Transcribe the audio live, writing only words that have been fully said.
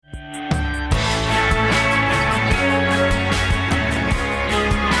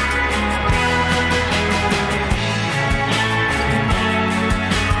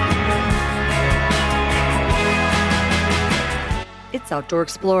It's Outdoor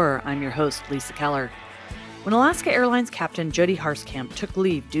Explorer. I'm your host, Lisa Keller. When Alaska Airlines captain Jody Harskamp took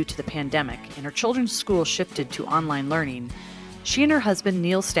leave due to the pandemic and her children's school shifted to online learning, she and her husband,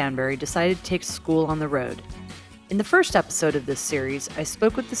 Neil Stanberry, decided to take school on the road. In the first episode of this series, I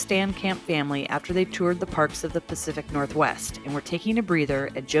spoke with the Stankamp family after they toured the parks of the Pacific Northwest and were taking a breather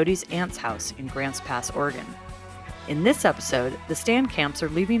at Jody's aunt's house in Grants Pass, Oregon. In this episode, the Stankamps are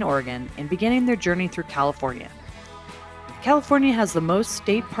leaving Oregon and beginning their journey through California. California has the most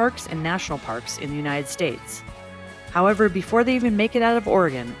state parks and national parks in the United States. However, before they even make it out of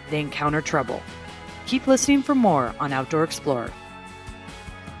Oregon, they encounter trouble. Keep listening for more on Outdoor Explorer.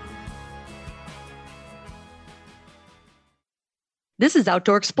 This is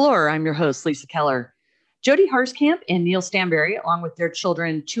Outdoor Explorer. I'm your host, Lisa Keller. Jody Harskamp and Neil Stanberry, along with their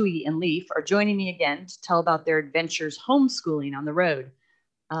children, Tui and Leaf, are joining me again to tell about their adventures homeschooling on the road.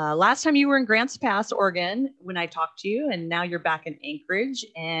 Last time you were in Grants Pass, Oregon, when I talked to you, and now you're back in Anchorage,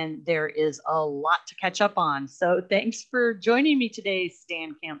 and there is a lot to catch up on. So thanks for joining me today,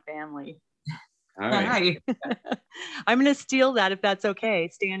 Stankamp family. Hi. I'm going to steal that if that's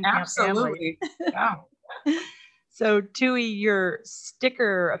okay, Stankamp Absolutely. family. Yeah. So Tui,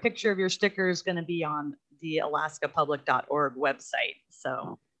 a picture of your sticker is going to be on the alaskapublic.org website.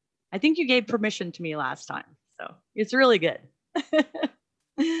 So I think you gave permission to me last time. So it's really good.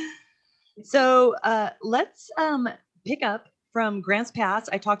 So let's pick up from Grants Pass.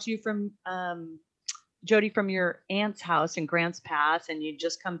 I talked to you from Jody from your aunt's house in Grants Pass, and you'd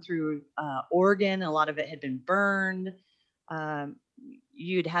just come through Oregon. A lot of it had been burned.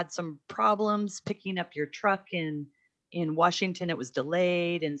 You'd had some problems picking up your truck in Washington. It was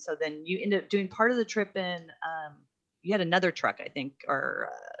delayed, and so then you ended up doing part of the trip in. You had another truck, I think, or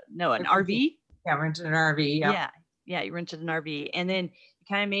an RV. Yeah, rented an RV. Yeah, you rented an RV, and then you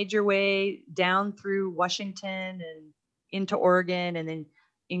kind of made your way down through Washington and into Oregon, and then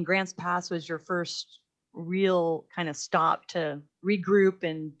in Grants Pass was your first real kind of stop to regroup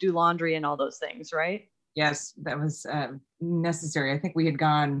and do laundry and all those things, right? Yes, that was necessary. I think we had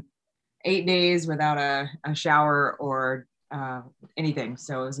gone 8 days without a shower or anything.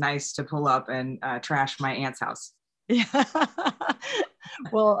 So it was nice to pull up and trash my aunt's house. Yeah.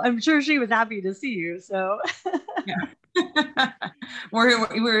 Well, I'm sure she was happy to see you. So yeah.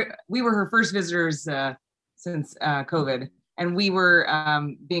 we were her first visitors since COVID, and we were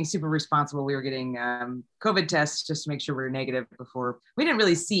being super responsible. We were getting COVID tests just to make sure we were negative before. We didn't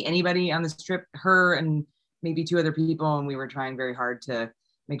really see anybody on this trip, her and maybe 2 other people, and we were trying very hard to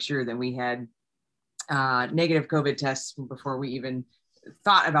make sure that we had negative COVID tests before we even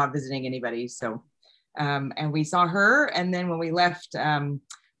thought about visiting anybody. So, and we saw her, and then when we left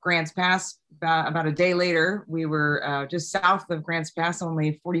Grants Pass, about a day later, we were just south of Grants Pass,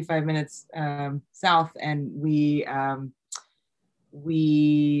 only 45 minutes south, and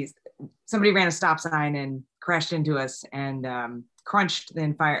somebody ran a stop sign and crashed into us and crunched the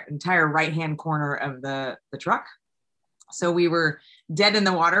entire right-hand corner of the truck. So we were dead in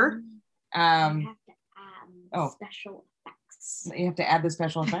the water. You have to add special effects. You have to add the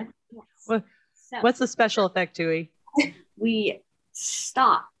special effect? Yes. What's the special effect, Tui? We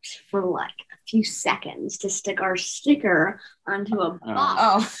stopped for like a few seconds to stick our sticker onto a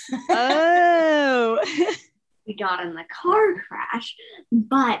box. Oh. We got in the car crash,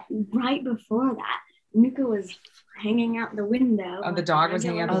 but right before that, Nuka was hanging out the window. Oh, the dog was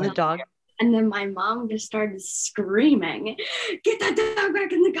hanging out the window. The dog. And then my mom just started screaming, "Get that dog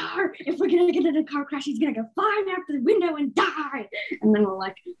back in the car. If we're going to get in a car crash, he's going to go flying out the window and die." And then we're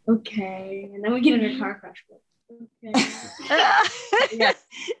like, okay. And then we get in a car crash. Okay. Yes.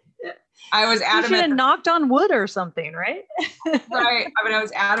 I was adamant. You should have knocked on wood or something, right? Right. I mean, I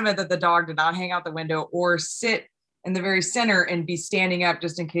was adamant that the dog did not hang out the window or sit in the very center and be standing up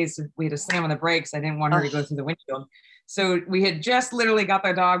just in case we had to slam on the brakes. I didn't want her to go through the windshield. So we had just literally got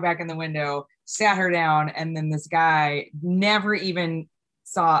the dog back in the window, sat her down, and then this guy never even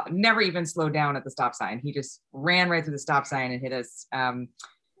slowed down at the stop sign. He just ran right through the stop sign and hit us.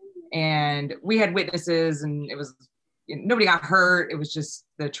 And we had witnesses, and it was nobody got hurt. It was just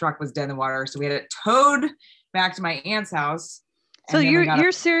the truck was dead in the water. So we had it towed back to my aunt's house. So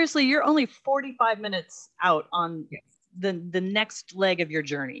you're only 45 minutes out on the next leg of your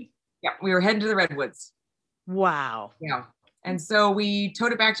journey. Yeah, we were heading to the Redwoods. Wow. Yeah. And so we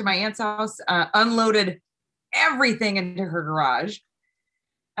towed it back to my aunt's house, unloaded everything into her garage,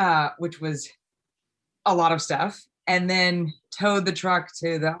 which was a lot of stuff, and then towed the truck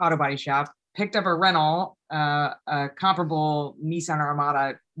to the auto body shop, picked up a rental, a comparable Nissan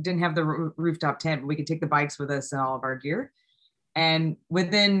Armada, didn't have the rooftop tent, but we could take the bikes with us and all of our gear. And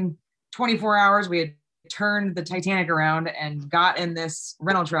within 24 hours, we had turned the Titanic around and got in this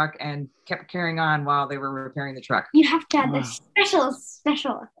rental truck and kept carrying on while they were repairing the truck. You have to add the special.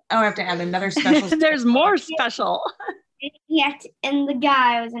 Oh, I have to add another special. There's more special. Yet, and the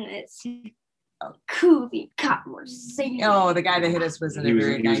guy was in it. Coolly got Mercedes. Oh, the guy that hit us was in a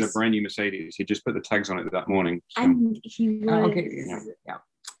very nice. He was a brand new Mercedes. He just put the tags on it that morning. So. And he was. Oh, okay. Yeah.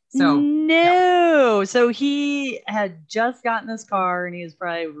 So no, so he had just gotten this car and he was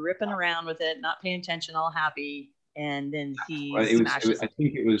probably ripping around with it, not paying attention, all happy, and then he smashes. I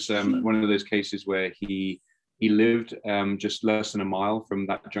think it was one of those cases where he lived just less than a mile from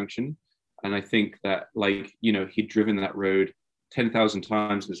that junction, and I think that he'd driven that road 10,000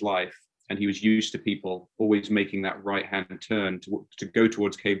 times in his life, and he was used to people always making that right-hand turn to go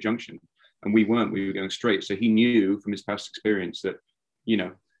towards Cave Junction, and we weren't. We were going straight, so he knew from his past experience that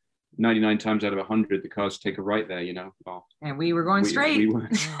 99 times out of 100, the cars take a right there, Well, and we were going straight. We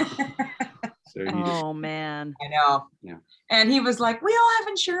weren't. So man. I know. Yeah. And he was like, we all have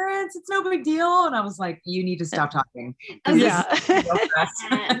insurance. It's no big deal. And I was like, you need to stop talking. Yeah.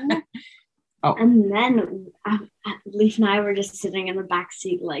 And then Leaf and I were just sitting in the back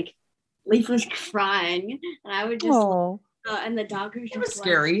seat, like Leaf was crying, and I would just, and the dog was just. It was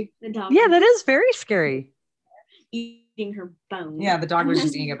scary. The dog. Yeah, that is very scary. Eating her bone. Yeah, the dog was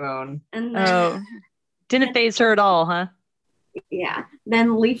just eating a bone. And then, didn't phase her at all, huh? Yeah.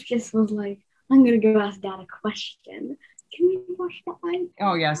 Then Leaf just was like, I'm gonna go ask Dad a question. Can we watch the iPad?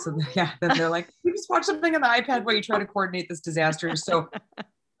 Oh yeah. So then they're like, we just watch something on the iPad while you try to coordinate this disaster. So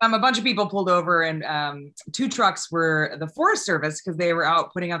a bunch of people pulled over, and 2 trucks were the Forest Service because they were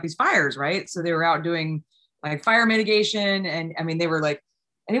out putting out these fires, right? So they were out doing like fire mitigation, and I mean they were like.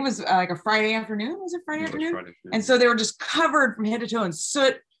 And it was like a Friday afternoon. Was it Friday afternoon? Friday, yeah. And so they were just covered from head to toe in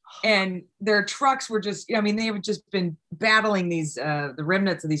soot, and their trucks were just, they had just been battling these, the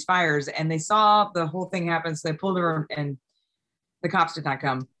remnants of these fires, and they saw the whole thing happen. So they pulled over, and the cops did not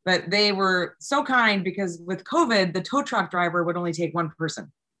come, but they were so kind because with COVID, the tow truck driver would only take 1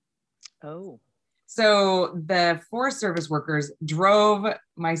 person. Oh. So the Forest Service workers drove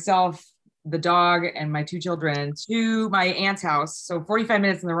myself, the dog, and my 2 children to my aunt's house. So 45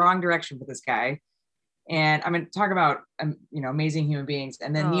 minutes in the wrong direction for this guy. And I'm going to talk about, amazing human beings.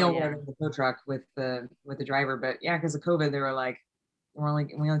 And then Neil got in the tow truck with the driver. But yeah, because of COVID, they were like, we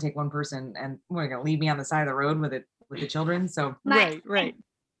only take 1 person, and we're going to leave me on the side of the road with the children. So right.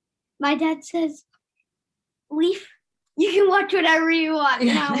 My dad says, Leaf, you can watch whatever you want.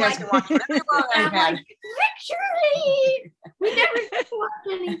 You guys can watch whatever you want. I'm like, literally, we never watch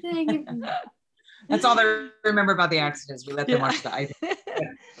anything. That's all they remember about the accidents. We let them watch the iPad.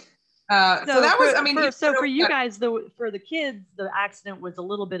 So that was, for you guys, for the kids, the accident was a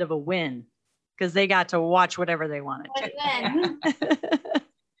little bit of a win because they got to watch whatever they wanted.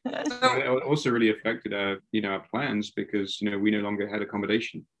 It also really affected our plans because we no longer had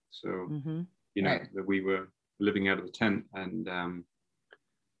accommodation. So that we were living out of the tent, and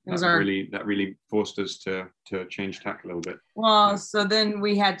that really forced us to change tack a little bit. Well, so then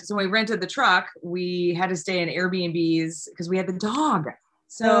we rented the truck. We had to stay in Airbnbs because we had the dog.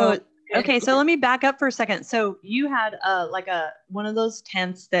 So let me back up for a second. So you had one of those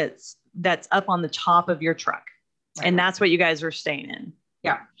tents that's up on the top of your truck, and that's what you guys were staying in.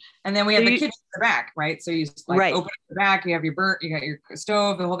 Yeah, and then we had the kitchen in the back, right? So you open the back. You have you got your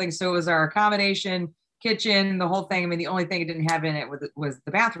stove, the whole thing. So it was our accommodation, kitchen, the whole thing. I mean, the only thing it didn't have in it was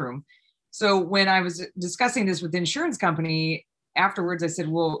the bathroom. So when I was discussing this with the insurance company afterwards, I said,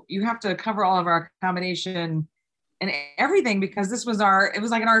 well, you have to cover all of our accommodation and everything because it was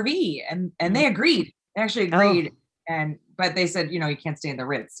like an RV, and they agreed. They actually agreed. But they said, you can't stay in the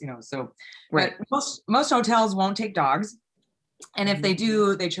Ritz, so right. But most hotels won't take dogs. And if they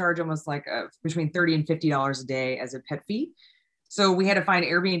do, they charge almost like between $30 and $50 a day as a pet fee. So we had to find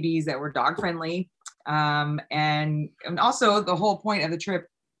Airbnbs that were dog friendly. And also the whole point of the trip,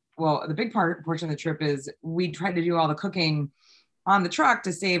 well, the big portion of the trip is we tried to do all the cooking on the truck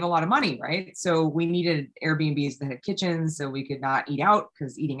to save a lot of money, right? So we needed Airbnbs that had kitchens so we could not eat out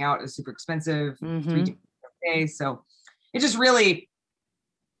because eating out is super expensive 3 times a day. So it just really,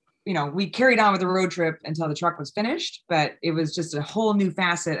 we carried on with the road trip until the truck was finished, but it was just a whole new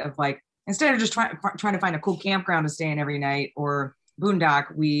facet of like, instead of just trying to find a cool campground to stay in every night or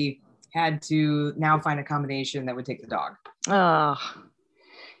boondock, we had to now find accommodation that would take the dog.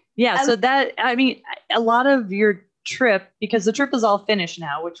 Yeah. So a lot of your trip, because the trip is all finished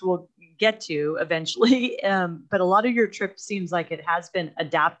now, which we'll get to eventually. But a lot of your trip seems like it has been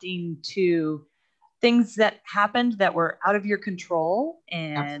adapting to things that happened that were out of your control,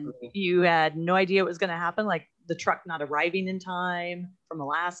 and Absolutely. You had no idea what was going to happen, like the truck not arriving in time from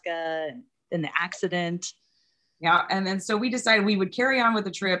Alaska and and the accident. Yeah. And then so we decided we would carry on with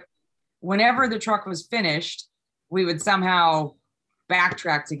the trip. Whenever the truck was finished, we would somehow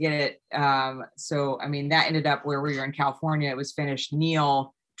backtrack to get it. So, I mean, that ended up where we were in California. It was finished.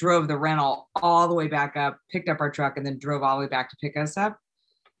 Neil drove the rental all the way back up, picked up our truck, and then drove all the way back to pick us up.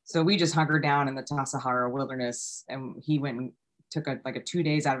 So we just hunkered down in the Tassajara wilderness, and he went and took like 2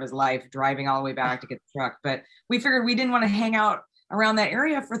 days out of his life driving all the way back to get the truck. But we figured we didn't want to hang out around that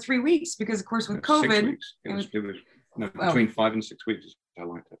area for 3 weeks because, of course, with COVID, it was between 5 and 6 weeks. I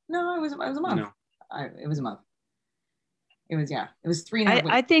liked it. No, it was a month. No. It was a month. It was 3.5 weeks.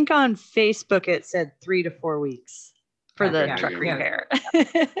 I think on Facebook it said 3 to 4 weeks for the truck repair.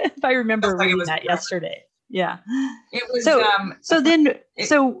 If I remember reading that yesterday. Yeah. It was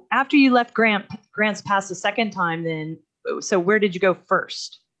so after you left Grants Pass the second time, then so where did you go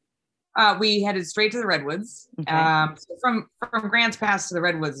first? We headed straight to the Redwoods. Okay. So from Grants Pass to the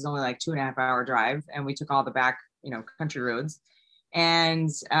Redwoods is only like 2.5 hour drive, and we took all the back, country roads, and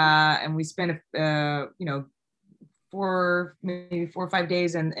we spent maybe 4 or 5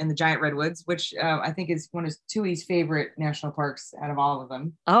 days in the giant redwoods, which I think is one of Tui's favorite national parks out of all of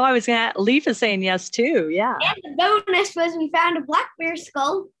them. Oh, I was gonna. Leaf is saying yes too. Yeah. And the bonus was we found a black bear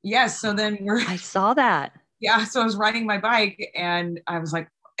skull. Yes. So then I saw that. Yeah. So I was riding my bike, and I was like,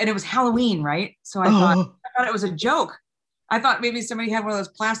 and it was Halloween, right? So I thought it was a joke. I thought maybe somebody had one of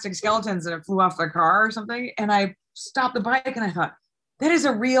those plastic skeletons and it flew off their car or something. And I stopped the bike, and I thought, that is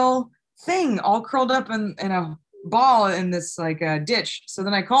a real thing, all curled up in a ball in this ditch. So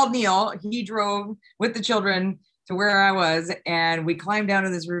then I called Neil. He drove with the children to where I was, and we climbed down to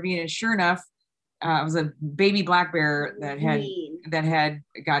this ravine, and sure enough, it was a baby black bear that had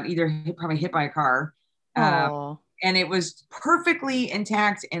got probably hit by a car, and it was perfectly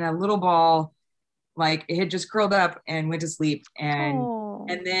intact in a little ball, like it had just curled up and went to sleep, and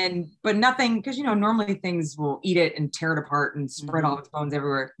then but nothing, because normally things will eat it and tear it apart and spread all its bones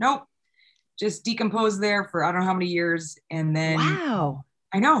everywhere. Nope. Just decomposed there for I don't know how many years, and then wow,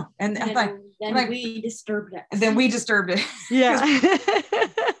 I know, and I thought then we disturbed it. And then we disturbed it. Yeah.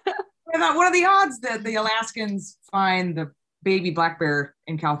 I thought, what are the odds that the Alaskans find the baby black bear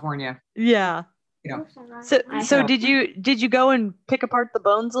in California? Yeah. So did you go and pick apart the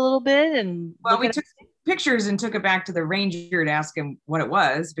bones a little bit and? Well, we took pictures and took it back to the ranger to ask him what it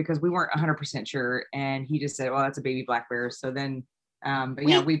was, because we weren't 100% sure, and he just said, "Well, that's a baby black bear." So then.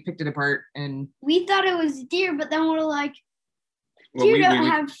 We picked it apart, and we thought it was deer, but then we're like, deer don't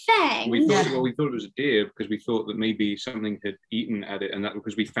have fangs. We thought it was a deer because we thought that maybe something had eaten at it, and that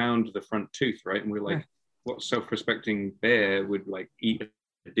because we found the front tooth, right? And we were like, what self-respecting bear would eat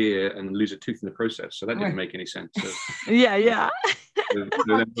a deer and lose a tooth in the process? So that didn't make any sense. So, yeah.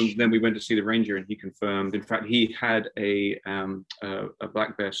 then we went to see the ranger, and he confirmed. In fact, he had a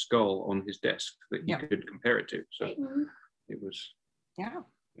black bear skull on his desk that he could compare it to. So it was. Yeah.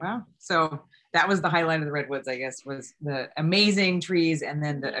 Wow. So that was the highlight of the Redwoods, I guess, was the amazing trees and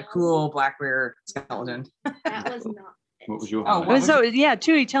then a cool black bear skeleton. That was not. What was your?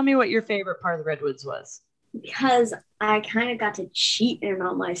 Tui, tell me what your favorite part of the Redwoods was. Because I kind of got to cheat in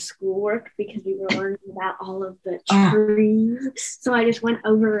all my schoolwork because we were learning about all of the trees. So I just went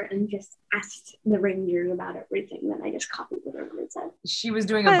over and just asked the rangers about everything. Then I just copied what everyone said. She was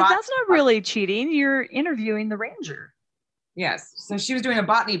doing that's not really cheating. You're interviewing the ranger. Yes. So she was doing a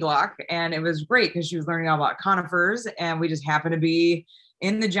botany block, and it was great because she was learning all about conifers, and we just happened to be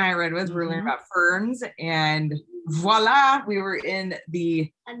in the giant redwoods. We were learning about ferns, and voila, we were in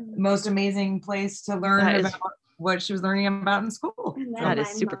the most amazing place to learn about what she was learning about in school. That is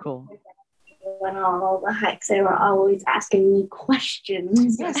super cool. When all the hikes, they were always asking me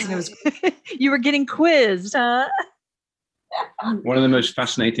questions. Yes, and it was you were getting quizzed, huh? One of the most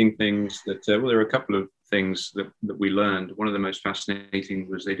fascinating things that there were a couple of things that we learned. One of the most fascinating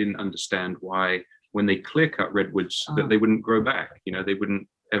was they didn't understand why when they clear cut redwoods that they wouldn't grow back. They wouldn't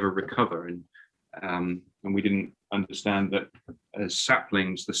ever recover, and we didn't understand that as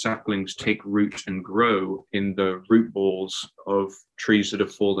saplings, the saplings take root and grow in the root balls of trees that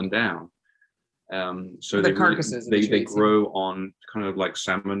have fallen down. So the carcasses they grow on kind of like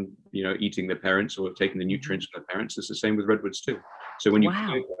salmon, eating their parents or taking the nutrients from their parents. It's the same with redwoods too. So when you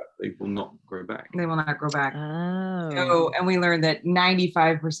clear that, they will not grow back. They will not grow back. Oh. So, and we learned that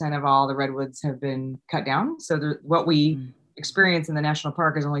 95% of all the redwoods have been cut down. So what we experience in the national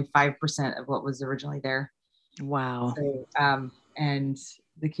park is only 5% of what was originally there. Wow. So, and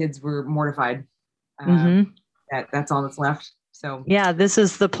the kids were mortified. That's all that's left. So yeah, this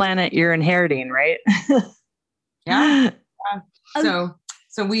is the planet you're inheriting, right? Yeah. So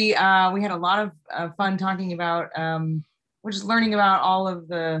we had a lot of fun talking about we're just learning about all of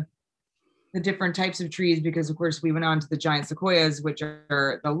the the different types of trees, because of course we went on to the giant sequoias, which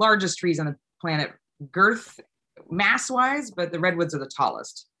are the largest trees on the planet, girth mass wise, but the redwoods are the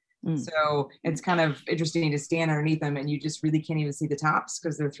tallest. So it's kind of interesting to stand underneath them, and you just really can't even see the tops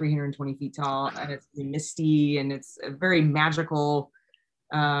because they're 320 feet tall, and it's really misty, and it's a very magical,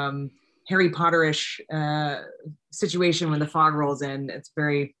 Harry Potterish situation when the fog rolls in. It's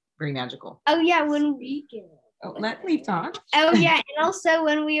very, very magical. Oh yeah, when we Let me talk. Oh yeah, and also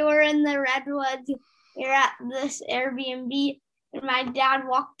when we were in the redwoods, we were at this Airbnb, and my dad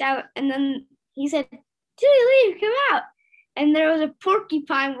walked out, and then he said, "Julie, come out." And there was a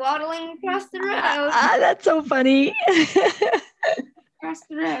porcupine waddling across the road. That's so funny. Across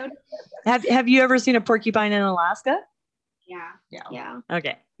the road. Have you ever seen a porcupine in Alaska? Yeah.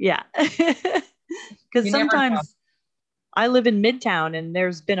 Okay. Yeah. Because sometimes I live in Midtown and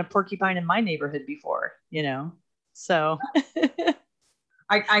there's been a porcupine in my neighborhood before, so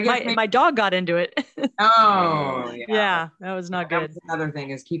I guess my dog got into it. Oh, yeah, that was not good. Was another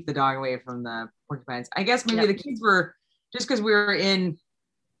thing is keep the dog away from the porcupines. I guess maybe the kids were, just because we were in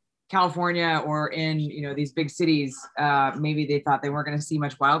California or in, these big cities, maybe they thought they weren't going to see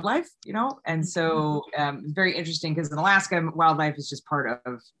much wildlife, and so very interesting, because in Alaska, wildlife is just part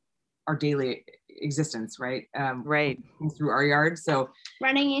of our daily existence, right? Right. Through our yard. So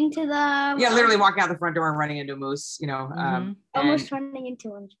running into the literally walking out the front door and running into a moose, almost running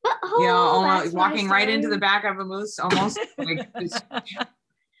into one. Almost walking right into the back of a moose, almost.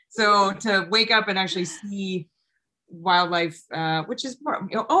 So to wake up and actually see wildlife, which is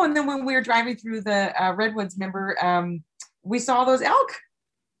and then when we were driving through the redwoods, remember, we saw those elk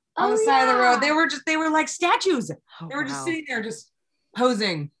on the side of the road. They were like statues. They were just sitting there, just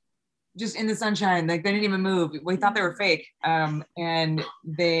posing, just in the sunshine. Like they didn't even move. We thought they were fake. And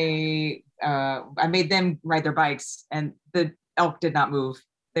they, I made them ride their bikes, and the elk did not move.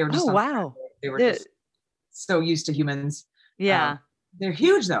 They were just, they were just so used to humans. Yeah. They're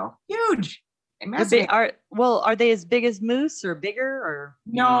huge though. Huge. Are they as big as moose or bigger, or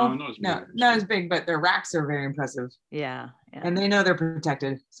no, not as big, but their racks are very impressive. Yeah. And they know they're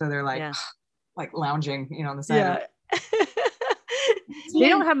protected, so they're like like lounging, on the side. They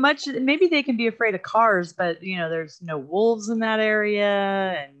don't have much. Maybe they can be afraid of cars, but there's no wolves in that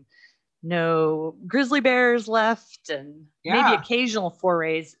area, and no grizzly bears left, and maybe occasional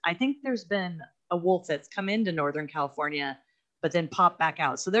forays. I think there's been a wolf that's come into Northern California, but then pop back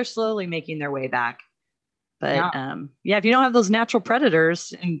out. So they're slowly making their way back. But if you don't have those natural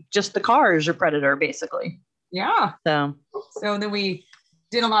predators, and just the car is your predator, basically. Yeah. So then we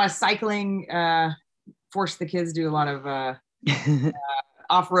did a lot of cycling, forced the kids to do a lot of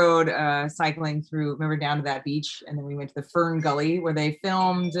off-road cycling through, remember, down to that beach. And then we went to the Fern Gully where they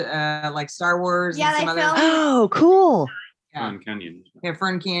filmed like Star Wars. Yeah, and some they other. Oh, cool. Fern Canyon. Yeah,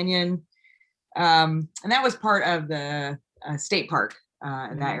 Fern Canyon. And that was part of the state park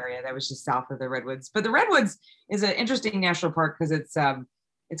in that area that was just south of the redwoods. But the redwoods is an interesting national park because it's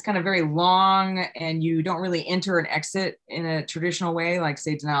kind of very long, and you don't really enter and exit in a traditional way like,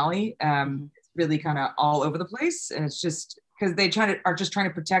 say, Denali. It's really kind of all over the place, and it's just because they are just trying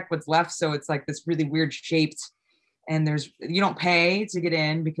to protect what's left. So it's like this really weird shaped, and you don't pay to get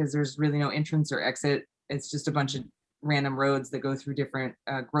in because there's really no entrance or exit. It's just a bunch of random roads that go through different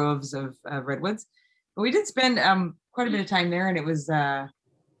groves of redwoods. But we did spend quite a bit of time there, and it was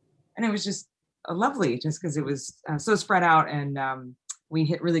just lovely, just because it was so spread out, and we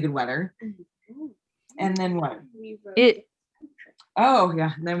hit really good weather. And then what?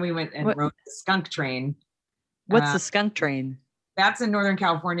 Then we went and rode the skunk train. What's the skunk train? That's in Northern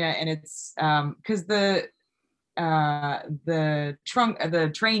California, and it's because the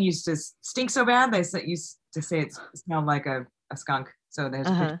train used to stink so bad. They used to say it smelled like a skunk, so there's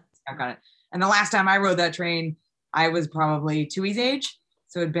a skunk on it. And the last time I rode that train, I was probably Tui's age,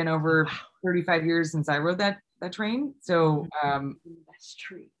 so it'd been over 35 years since I rode that train. So and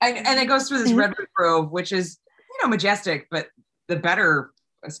it goes through this redwood grove, which is majestic, but the better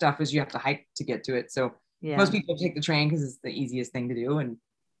stuff is you have to hike to get to it. So most people take the train because it's the easiest thing to do, and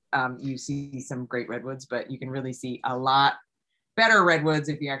you see some great redwoods, but you can really see a lot better redwoods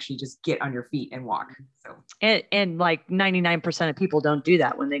if you actually just get on your feet and walk. So and like 99% of people don't do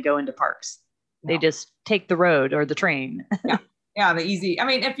that when they go into parks. They just take the road or the train. The easy. I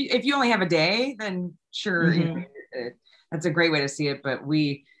mean, if you only have a day, then sure, that's a great way to see it. But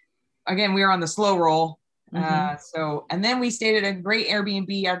we were on the slow roll. And then we stayed at a great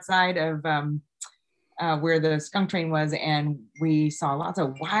Airbnb outside of where the skunk train was, and we saw lots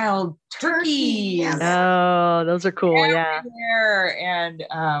of wild turkeys. Oh, those are cool. And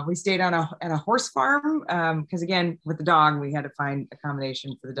we stayed on a horse farm because again, with the dog, we had to find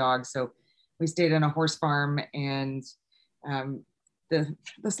accommodation for the dog. So we stayed on a horse farm, and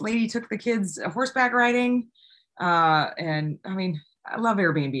this lady took the kids horseback riding. And I mean, I love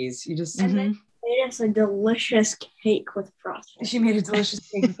Airbnbs. You just And then made us a delicious cake with frosting. she made a delicious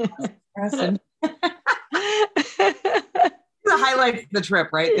cake with frosting. The highlight of the trip,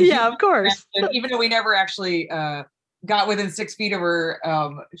 right? Yeah, of course. Even though we never actually got within 6 feet of her,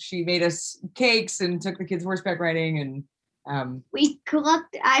 she made us cakes and took the kids horseback riding, and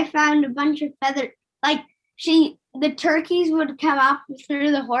I found a bunch of feathers. Like the turkeys would come up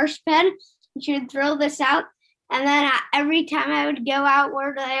through the horse pen, and she would throw this out. And then every time I would go out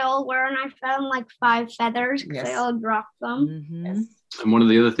where they all were, and I found like 5 feathers because they all dropped them. Mm-hmm. yes. And one of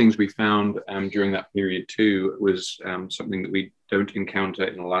the other things we found during that period too was something that we don't encounter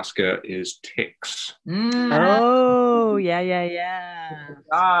in Alaska is ticks. Oh, yeah.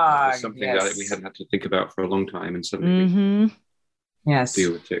 Dog, Something yes. that we hadn't had to think about for a long time, and suddenly we Yes.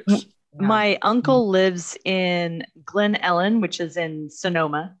 deal with ticks. My uncle lives in Glen Ellen, which is in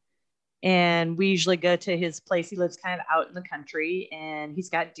Sonoma. And we usually go to his place. He lives kind of out in the country, and he's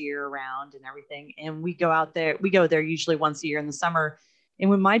got deer around and everything. And we go out there. We go there usually once a year in the summer.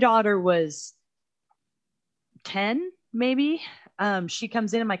 And when my daughter was 10, maybe, she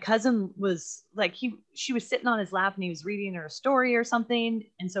comes in, and my cousin was like, she was sitting on his lap, and he was reading her a story or something.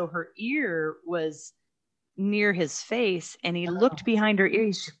 And so her ear was near his face, and he looked behind her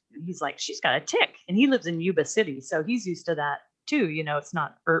ear. He's like, she's got a tick. And he lives in Yuba City, so he's used to that too. You know, it's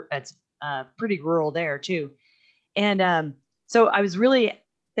not, it's pretty rural there too. And so I was really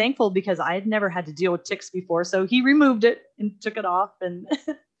thankful because I had never had to deal with ticks before. So he removed it and took it off and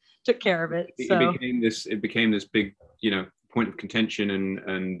took care of it. So It became this big, point of contention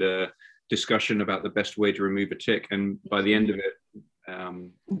and discussion about the best way to remove a tick. And by the end of it,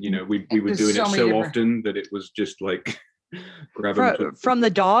 we were doing it so often that it was just like grab them from the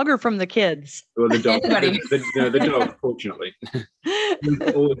dog or from the kids? Well, the dog. The dog, fortunately.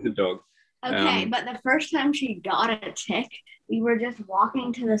 Always the dog. Okay, but the first time she got a tick, we were just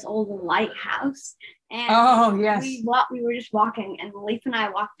walking to this old lighthouse, and we were just walking, and Leaf and I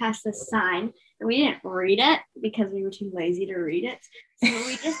walked past this sign, and we didn't read it because we were too lazy to read it. So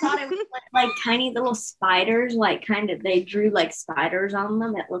we just thought it was like tiny little spiders, like they drew like spiders on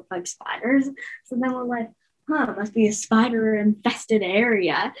them. It looked like spiders. So then we're like, it must be a spider infested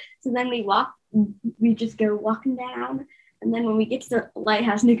area. So then we just go walking down, and then when we get to the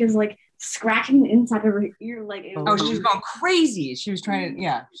lighthouse, Nika's like scratching the inside of her ear, like she was going crazy. She was trying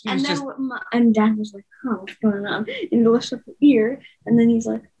to, and Dad was like, what's going on? And he lifts up her ear, and then he's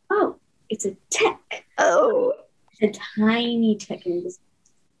like, it's a tick. It's a tiny tick, and he just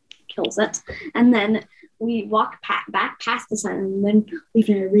kills it. And then we walk back past the sign, and then Leaf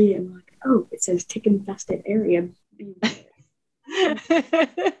and I read it, and we're like, it says tick infested area.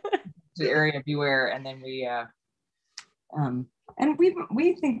 The area beware. And then we and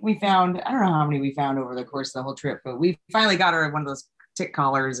we think we found, I don't know how many we found over the course of the whole trip, but we finally got her one of those tick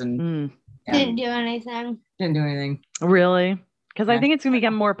collars and didn't do anything. Really? Because I think it's going to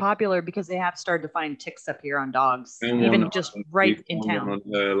become more popular because they have started to find ticks up here on dogs, even just right in town.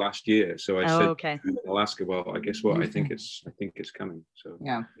 Last year, so I said, okay. In Alaska. Well, I guess what I think it's coming. So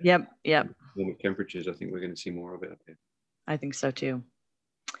Yep. Warmer temperatures. I think we're going to see more of it up here. I think so too.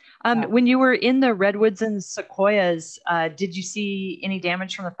 When you were in the redwoods and sequoias, did you see any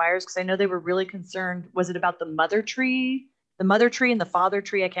damage from the fires? Because I know they were really concerned. Was it about the mother tree and the father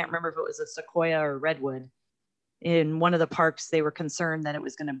tree? I can't remember if it was a sequoia or redwood. In one of the parks, they were concerned that it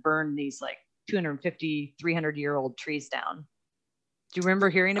was going to burn these like 250, 300-year-old trees down. Do you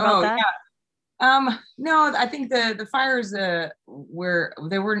remember hearing about that? Yeah. No, I think the fires I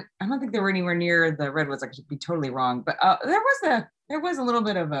don't think they were anywhere near the redwoods. I could be totally wrong, but there was a little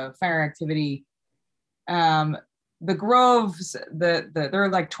bit of a fire activity. The groves, they're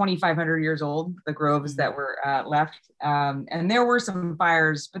like 2,500 years old, the groves that were left. And there were some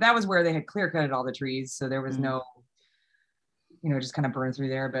fires, but that was where they had clear cutted all the trees. So there was no, just kind of burned through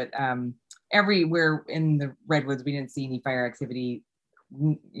there. But everywhere in the redwoods, we didn't see any fire activity,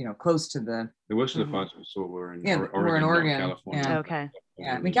 close to the. The worst of the fires we saw were in Oregon, California. Yeah. Okay.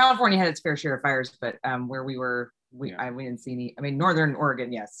 Yeah, I mean, California had its fair share of fires, but where we were, we didn't see any. I mean, Northern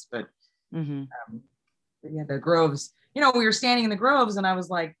Oregon, yes, but. But yeah, the groves, we were standing in the groves, and I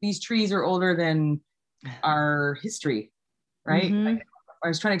was like, these trees are older than our history, right? I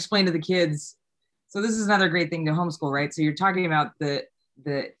was trying to explain to the kids. So this is another great thing to homeschool, right? So you're talking about the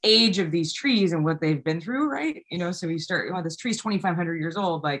age of these trees and what they've been through, right? So we start, this tree's 2,500 years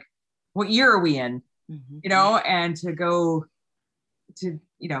old. Like, what year are we in? And to go to,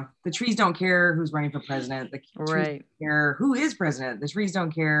 the trees don't care who's running for president. The trees don't care who is president. The trees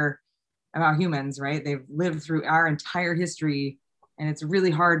don't care about humans, right? They've lived through our entire history, and it's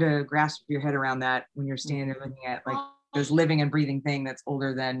really hard to grasp your head around that when you're standing there looking at like this living and breathing thing that's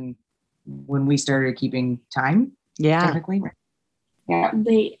older than when we started keeping time. Yeah. Technically. Yeah.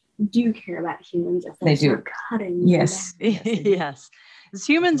 They do care about humans if They do. start cutting. Yes. Yes. As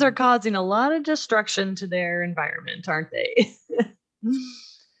humans are causing a lot of destruction to their environment, aren't they?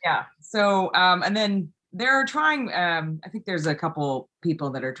 Yeah. So, and then they're trying, I think there's a couple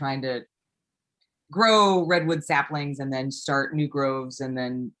people that are trying to grow redwood saplings and then start new groves and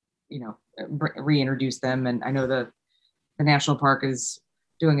then, reintroduce them. And I know the national park is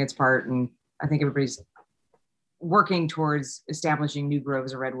doing its part, and I think everybody's working towards establishing new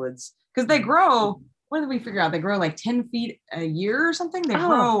groves of redwoods because they grow. What did we figure out? They grow like 10 feet a year or something. They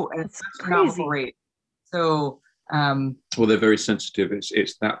grow at an astronomical rate. So, well, they're very sensitive.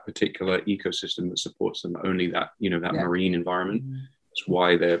 It's that particular ecosystem that supports them. Only that, that marine environment. That's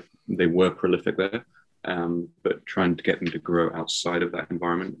why they were prolific there. But trying to get them to grow outside of that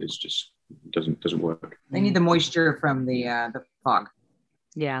environment is just doesn't work. They need the moisture from the fog.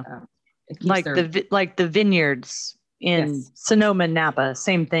 Yeah. Like the vineyards in Sonoma, Napa,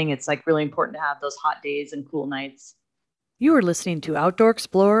 same thing. It's like really important to have those hot days and cool nights. You are listening to Outdoor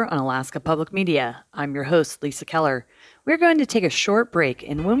Explorer on Alaska Public Media. I'm your host, Lisa Keller. We're going to take a short break,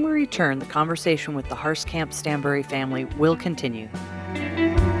 and when we return, the conversation with the Harskamp Stanbury family will continue.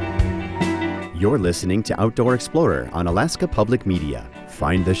 You're listening to Outdoor Explorer on Alaska Public Media.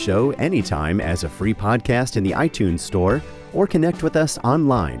 Find the show anytime as a free podcast in the iTunes Store, or connect with us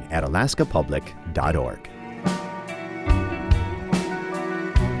online at alaskapublic.org.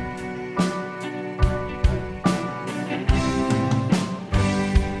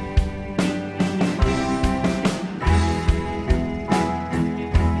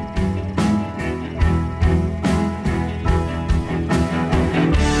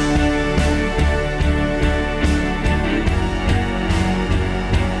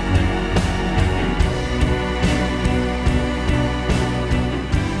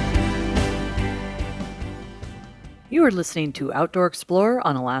 You are listening to Outdoor Explorer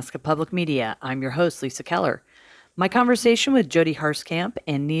on Alaska Public Media. I'm your host, Lisa Keller. My conversation with Jody Harskamp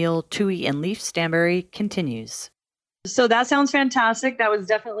and Neil, Tui, and Leif Stanbury continues. So that sounds fantastic. That was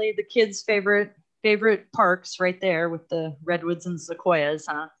definitely the kids' favorite parks right there with the redwoods and sequoias,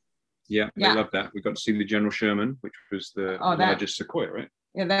 huh? Yeah, they love that. We got to see the General Sherman, which was the largest sequoia, right?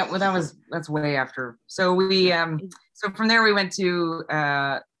 Yeah, that's way after. So we so from there we went to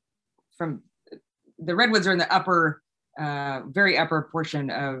from the redwoods are in the upper, very upper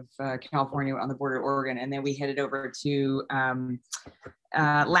portion of California on the border of Oregon, and then we headed over to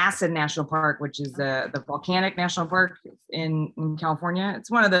Lassen National Park, which is the volcanic national park in California.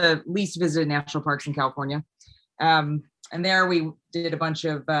 It's one of the least visited national parks in California, and there we did a bunch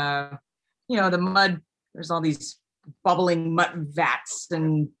of the mud. There's all these bubbling mud vats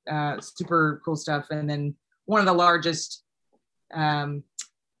and super cool stuff, and then one of the largest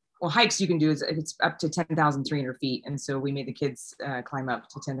hikes you can do is it's up to 10,300 feet. And so we made the kids climb up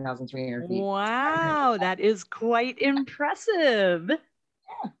to 10,300 feet. Wow, that is quite impressive.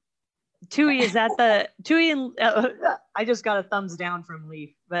 Yeah. Tui, is that Tui and I just got a thumbs down from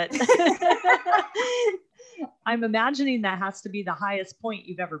Leif, but I'm imagining that has to be the highest point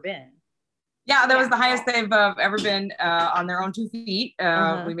you've ever been. Yeah, that was the highest they've ever been on their own 2 feet.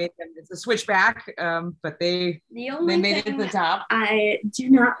 We made them, it's a switchback, but they made it to the top. I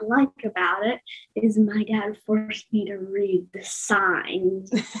do not like about it is my dad forced me to read the signs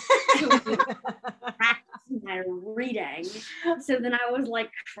to practice my reading. So then I was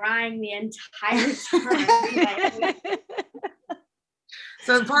like crying the entire time.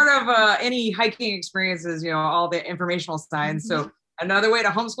 So part of any hiking experience is, all the informational signs. So another way to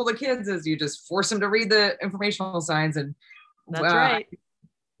homeschool the kids is you just force them to read the informational signs. And that's right.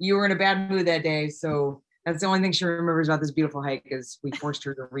 You were in a bad mood that day. So that's the only thing she remembers about this beautiful hike is we forced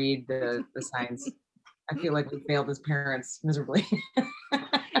her to read the signs. I feel like we failed as parents miserably.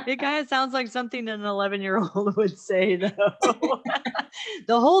 It kind of sounds like something an 11-year-old would say, though.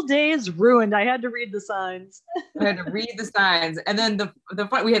 The whole day is ruined. I had to read the signs. I had to read the signs. And then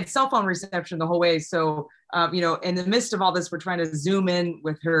we had cell phone reception the whole way. So, in the midst of all this, we're trying to zoom in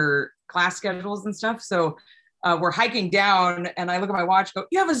with her class schedules and stuff. So we're hiking down and I look at my watch, go,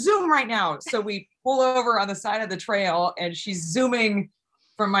 you have a Zoom right now. So we pull over on the side of the trail and she's zooming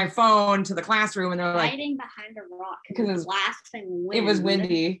from my phone to the classroom, and they're like hiding behind a rock because it was blasting wind. It was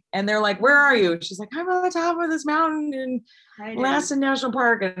windy, and they're like, "Where are you?" She's like, "I'm on the top of this mountain in Lassen National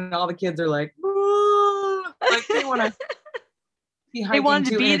Park," and all the kids are like, "Ooh," like they want to be hiking. They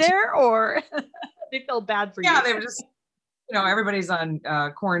wanted to be there, or they felt bad for you. Yeah, everybody's on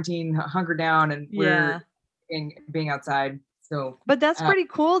quarantine, hunkered down, and we're being outside. So, but that's pretty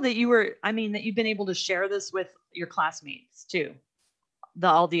cool that that you've been able to share this with your classmates too.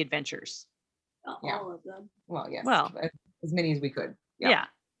 All the adventures. All of them. Well, yes. Well, as many as we could. Yeah.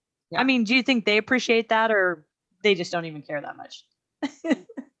 I mean, do you think they appreciate that, or they just don't even care that much? Most of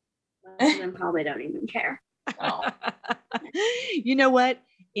them probably don't even care. Oh. You know what?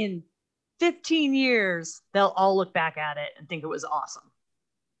 In 15 years, they'll all look back at it and think it was awesome.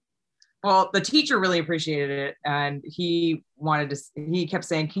 Well, the teacher really appreciated it, and he kept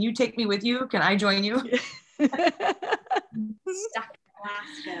saying, "Can you take me with you? Can I join you?" Stuck in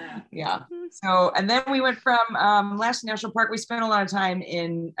Alaska. Yeah. So, and then we went from Alaska National Park. We spent a lot of time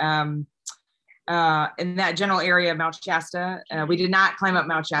in that general area of Mount Shasta. We did not climb up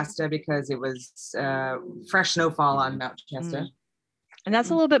Mount Shasta because it was fresh snowfall on Mount Shasta. And that's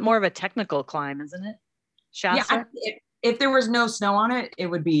a little bit more of a technical climb, isn't it? Shasta? Yeah, if there was no snow on it, it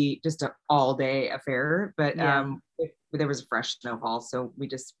would be just an all-day affair. But if there was a fresh snowfall, so we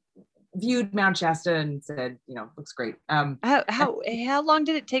just viewed Mount Shasta and said, looks great. How long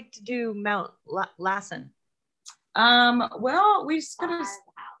did it take to do Mount Lassen? Well, we sort of,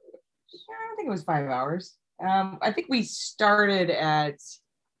 I think it was 5 hours. I think you start at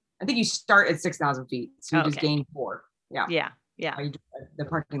 6,000 feet. So you just gain 4. Yeah. The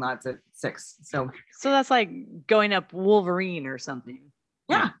parking lot's at 6. So that's like going up Wolverine or something.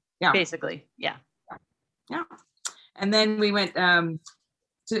 Yeah. Basically. Yeah. And then we went,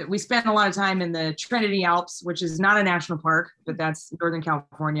 we spent a lot of time in the Trinity Alps, which is not a national park, but that's Northern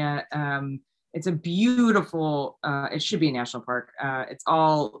California. It's a beautiful, it should be a national park. It's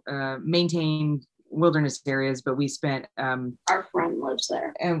all maintained wilderness areas, but we spent. Our friend lives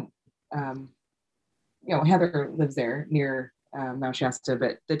there. And, Heather lives there near Mount Shasta,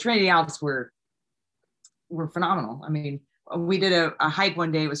 but the Trinity Alps were phenomenal. I mean, we did a hike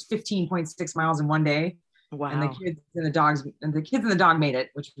one day. It was 15.6 miles in one day. Wow. And the kids and the dog made it,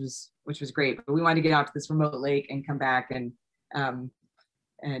 which was great. But we wanted to get out to this remote lake and come back, and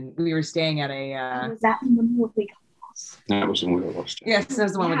we were staying at a. Was that the one we got lost? That was the one we got lost. Yes, that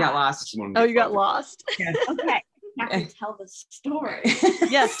was the one we got lost. Oh, you got lost? Yeah. Okay. Now I can tell the story.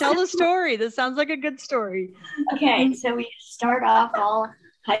 Yes, tell the story. This sounds like a good story. Okay, so we start off all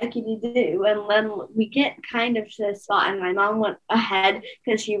hikey-do, and then we get kind of to the spot, and my mom went ahead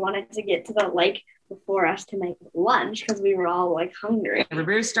because she wanted to get to the lake before us to make lunch because we were all like hungry.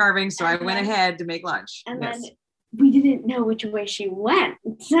 Everybody was starving, so I went ahead to make lunch. And then we didn't know which way she went,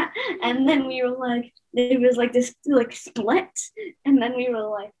 and then we were like, there was like this like split, and then we were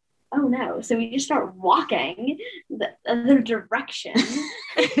like, oh no! So we just start walking the other direction.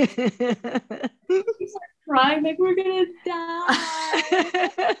 We start crying like we're gonna die.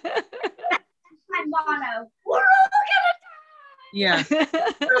 That's my motto. We're all gonna die. Yeah.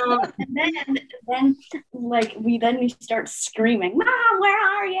 And then like we start screaming, "Mom, where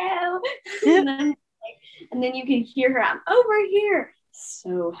are you?" and then you can hear her, "I'm over here."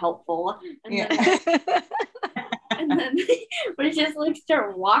 So helpful. And then we just like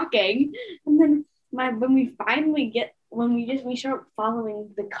start walking, and then when we start following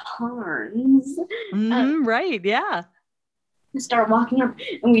the cairns, right? Yeah. We start walking up,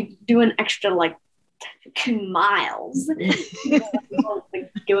 and we do an extra like 2 miles,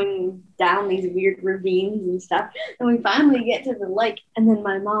 like, going down these weird ravines and stuff. And we finally get to the lake, and then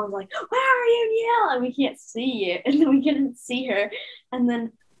my mom's like, "Where are you, Neil?" And we can't see you, and then we couldn't see her, and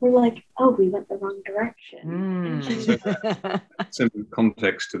then we're like, "Oh, we went the wrong direction." Some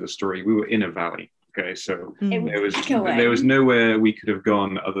context to the story. We were in a valley. Okay, so there echoing. was nowhere we could have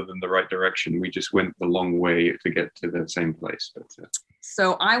gone other than the right direction. We just went the long way to get to the same place. But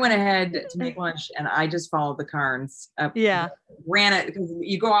so I went ahead to make lunch, and I just followed the cairns up. Yeah, ran it because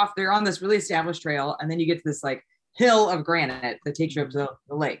you go off. They're on this really established trail, and then you get to this like hill of granite that takes you up to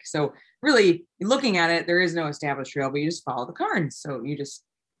the lake. So really, looking at it, there is no established trail, but you just follow the cairns. So you just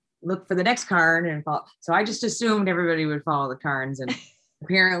look for the next cairn and follow. So I just assumed everybody would follow the cairns, and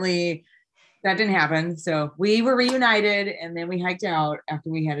apparently that didn't happen. So we were reunited, and then we hiked out after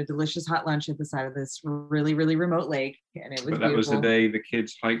we had a delicious hot lunch at the side of this really, really remote lake. And it was beautiful. Was the day the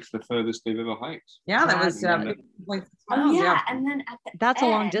kids hiked the furthest they've ever hiked. Yeah, that was like, oh yeah. And then at the that's a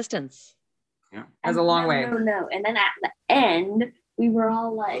long distance. Yeah, that's a long way. No. And then at the end, we were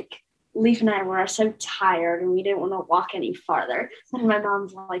all like, Leaf and I were so tired, and we didn't want to walk any farther. And my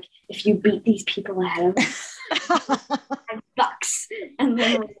mom's like, "If you beat these people ahead of us, $5." And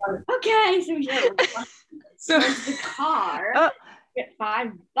then we're like, "Okay." So we did. So the car get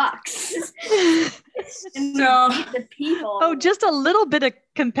 $5. And so the people. Oh, just a little bit of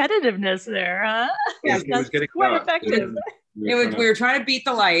competitiveness there, huh? Yeah, it was getting quite dark. effective. We were trying to beat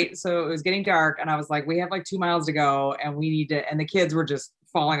the light, so it was getting dark, and I was like, we have like 2 miles to go, and we need to. And the kids were just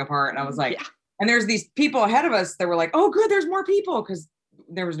falling apart, and I was like, and there's these people ahead of us that were like, oh, good, there's more people, because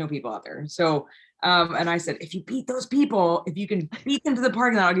there was no people out there. So, and I said, if you beat those people, if you can beat them to the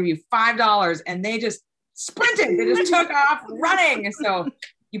parking lot, I'll give you $5. And they just sprinted. They just took off running. So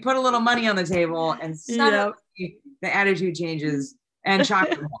you put a little money on the table, and suddenly the attitude changes, and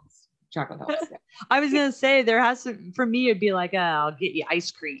chocolate helps. Chocolate helps. Yeah. I was gonna say there has to, for me, it'd be like, I'll get you ice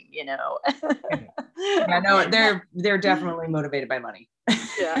cream, you know. Yeah, no, they're definitely motivated by money.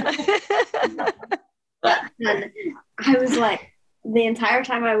 Yeah. And I was like, the entire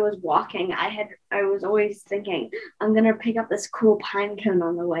time I was walking, I was always thinking, I'm gonna pick up this cool pine cone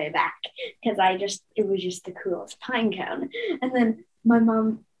on the way back, because it was just the coolest pine cone. And then my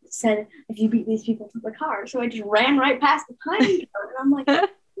mom said, if you beat these people to the car, so I just ran right past the pine cone, and I'm like, I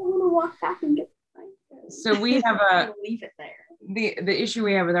want to walk back and get the pine cone. So we have leave it there. The issue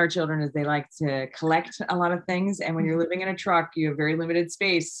we have with our children is they like to collect a lot of things, and when you're living in a truck, you have very limited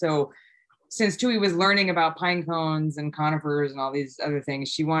space. So since Tui was learning about pine cones and conifers and all these other things,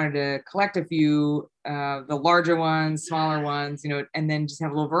 she wanted to collect a few, the larger ones, smaller ones, you know, and then just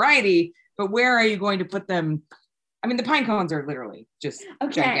have a little variety. But where are you going to put them? I mean, the pine cones are literally just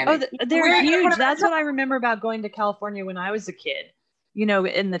gigantic. Oh, they're huge. That's what I remember about going to California when I was a kid, you know,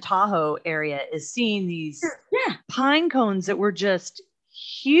 in the Tahoe area, is seeing these pine cones that were just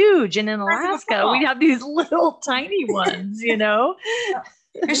huge. And in Alaska, we'd have these little tiny ones, you know?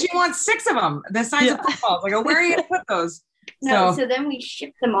 And she wants 6 of them, the size of footballs. Like, where are you going to put those? No, so then we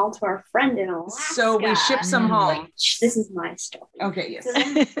shipped them all to our friend in Alaska. So we shipped some home. This is my stuff. Okay, yes. So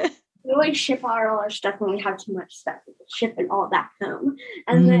then we always ship all our stuff when we have too much stuff. We ship it all back home.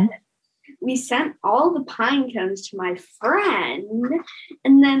 And then we sent all the pine cones to my friend.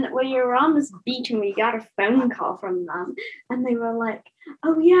 And then when we were on this beach and we got a phone call from them, and they were like,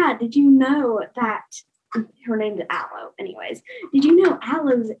 oh yeah, did you know that her name's Aloe. Anyways, did you know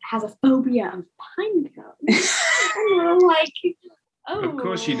Aloe has a phobia of pine cones? And we're like, oh. Of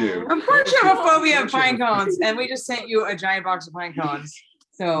course you do. Of course you have a phobia of pine cones. And we just sent you a giant box of pine cones.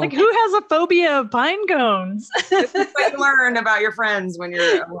 So, like, who has a phobia of pine cones? This is what you learn about your friends when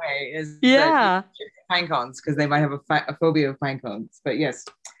you're away is pine cones, because they might have a phobia of pine cones. But yes,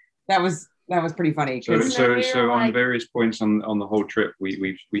 that was pretty funny. So on various points on the whole trip,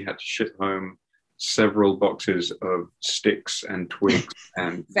 we had to ship home several boxes of sticks and twigs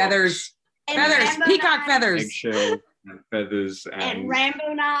and feathers, peacock feathers, eggshell and feathers, and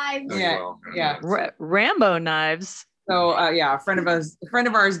Rambo knives. Rambo knives. So a friend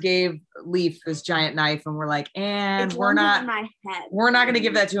of ours gave Leaf this giant knife, and we're like, and we're not going to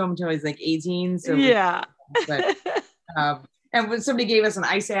give that to him until he's like 18. So and when somebody gave us an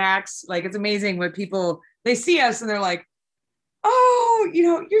ice axe, like, it's amazing when people, they see us and they're like, oh, you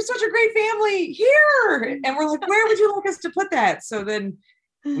know, you're such a great family here. And we're like, where would you like us to put that? So then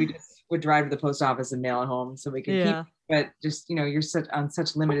we just would drive to the post office and mail it home so we could keep, but just, you know, you're on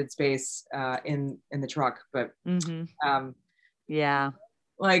such limited space in the truck. But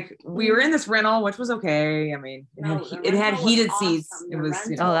like, we were in this rental, which was okay. I mean, it had heated seats. It was,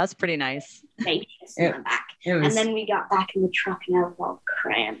 you know, that's pretty nice. Spacious in the back. And then we got back in the truck and I was all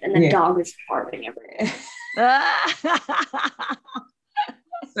cramped, and the dog was farting everywhere.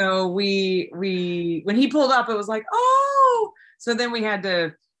 So we when he pulled up, it was like, oh. So then we had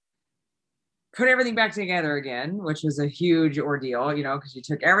to put everything back together again, which was a huge ordeal, you know, because you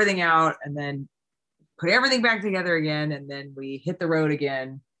took everything out and then put everything back together again, and then we hit the road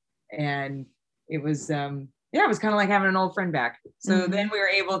again, and it was it was kind of like having an old friend back. So then we were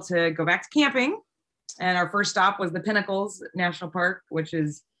able to go back to camping, and our first stop was the Pinnacles National Park, which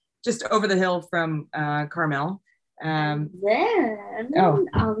is just over the hill from Carmel.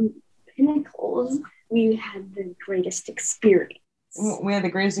 Pinnacles, we had the greatest experience. We had the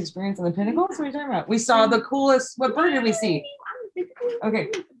greatest experience on the Pinnacles? What are you talking about? We saw the coolest, what bird did we see? Okay.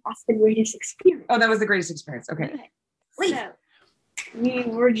 That's the greatest experience. Oh, that was the greatest experience. Okay. So we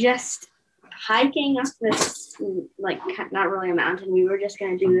were just hiking up this, like, not really a mountain. We were just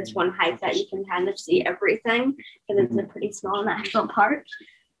going to do this one hike that you can kind of see everything, because it's a pretty small national park.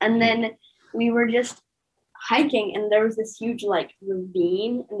 And then we were just hiking, and there was this huge, like,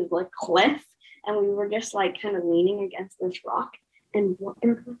 ravine and like cliff, and we were just like kind of leaning against this rock, and what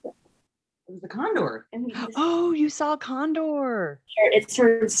bird was it? It was the condor. And you saw a condor. It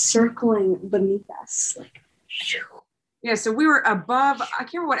started circling beneath us, like. Yeah, so we were above, I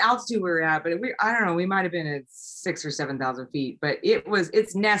can't remember what altitude we were at, but I don't know, we might have been at 6,000 or 7,000 feet, but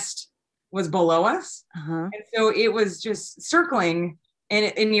its nest was below us. And so it was just circling,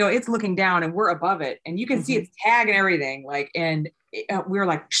 and it's looking down and we're above it and you can see its tag and everything. We were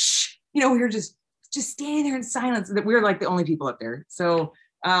like, shh, we were just standing there in silence. That we were like the only people up there. So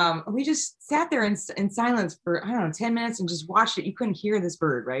we just sat there in silence for, 10 minutes and just watched it. You couldn't hear this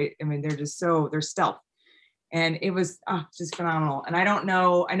bird, right? I mean, they're stealth. And it was just phenomenal. And I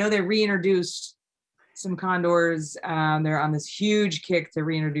know they reintroduced some condors. They're on this huge kick to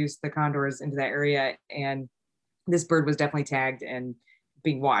reintroduce the condors into that area. And this bird was definitely tagged and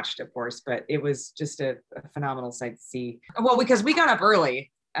being watched, of course, but it was just a phenomenal sight to see. Well, because we got up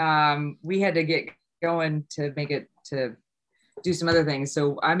early, we had to get going to make it to do some other things.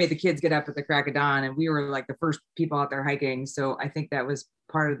 So I made the kids get up at the crack of dawn, and we were like the first people out there hiking. So I think that was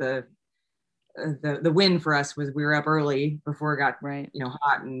part of the win for us, was we were up early before it got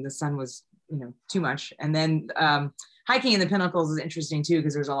hot and the sun was too much. And then hiking in the Pinnacles is interesting too,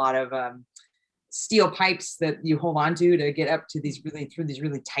 because there's a lot of steel pipes that you hold on to get up to through these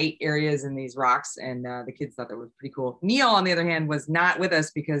really tight areas in these rocks. And the kids thought that was pretty cool. Neil, on the other hand, was not with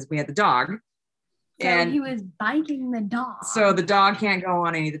us because we had the dog. So he was biking the dog. So the dog can't go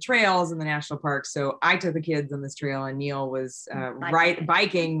on any of the trails in the national park. So I took the kids on this trail, and Neil was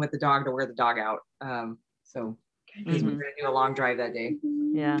biking with the dog to wear the dog out. So we were going to do a long drive that day.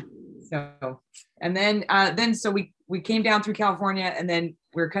 Yeah. So, and then so we came down through California, and then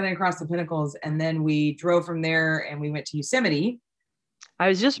we were cutting across the Pinnacles, and then we drove from there and we went to Yosemite. I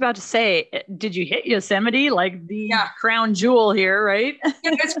was just about to say, did you hit Yosemite? Like the crown jewel here, right? Yeah,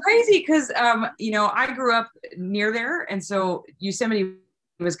 it's crazy because, I grew up near there. And so Yosemite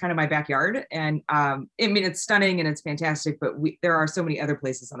was kind of my backyard. And it's stunning and it's fantastic, but there are so many other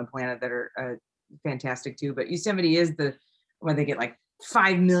places on the planet that are fantastic too. But Yosemite is where they get like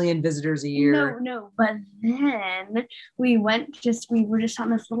 5 million visitors a year. No. But then we were just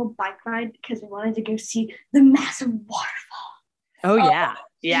on this little bike ride because we wanted to go see the massive waterfall. Oh yeah.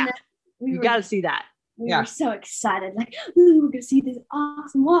 Yeah. You got to see that. We were so excited. Like, ooh, we're going to see these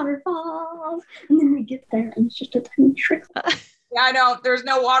awesome waterfalls. And then we get there and it's just a tiny trickle. Yeah, I know. There's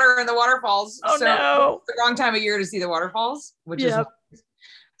no water in the waterfalls. Oh, no. It's the wrong time of year to see the waterfalls, which is.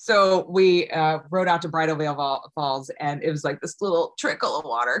 So we rode out to Bridal Veil Falls, and it was like this little trickle of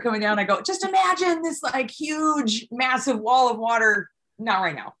water coming down. I go, just imagine this like huge, massive wall of water. Not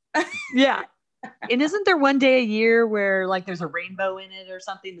right now. Yeah. And isn't there one day a year where like there's a rainbow in it or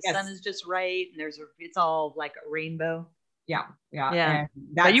something? The sun is just right, and it's all like a rainbow. Yeah.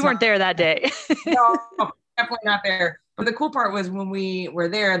 But you weren't there that day. No, definitely not there. But the cool part was when we were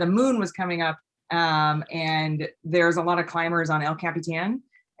there, the moon was coming up, and there's a lot of climbers on El Capitan.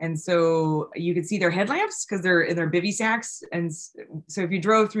 And so you could see their headlamps because they're in their bivy sacks. And so if you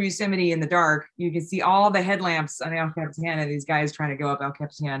drove through Yosemite in the dark, you could see all the headlamps on El Capitan of these guys trying to go up El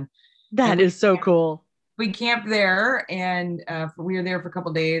Capitan. That is so cool. We camped there, and we were there for a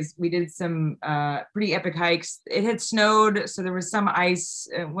couple of days. We did some pretty epic hikes. It had snowed, so there was some ice.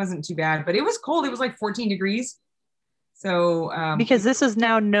 It wasn't too bad, but it was cold. It was like 14 degrees. So because this is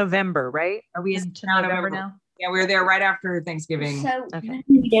now November, right? Are we into November now? Yeah, we were there right after Thanksgiving. So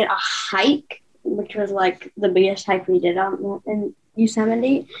we did a hike, which was like the biggest hike we did in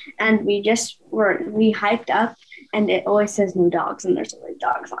Yosemite, and we hiked up, and it always says no dogs, and there's always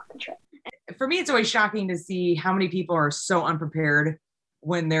dogs on the trail. For me, it's always shocking to see how many people are so unprepared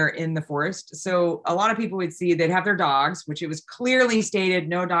when they're in the forest. So a lot of people would see they'd have their dogs, which it was clearly stated,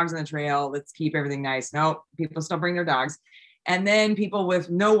 no dogs on the trail. Let's keep everything nice. No, people still bring their dogs. And then people with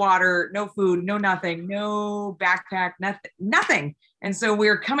no water, no food, no nothing, no backpack, nothing. And so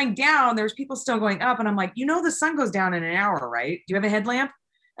we're coming down, there's people still going up. And I'm like, the sun goes down in an hour, right? Do you have a headlamp?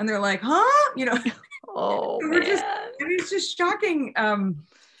 And they're like, huh? Oh, it's just shocking.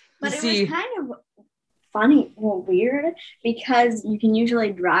 But it was kind of funny, weird, because you can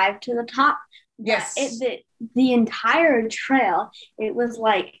usually drive to the top. Yes. The entire trail, it was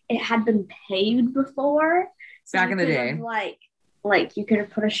like it had been paved before. So back in the day. Like you could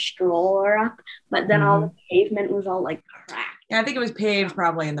have put a stroller up, but then all the pavement was all like cracked. Yeah, I think it was paved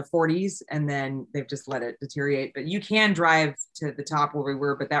probably in the 40s, and then they've just let it deteriorate. But you can drive to the top where we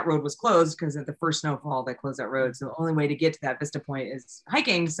were, but that road was closed because at the first snowfall, they closed that road. So the only way to get to that vista point is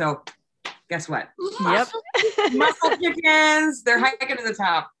hiking. So guess what? Yep. Muscle chickens, they're hiking to the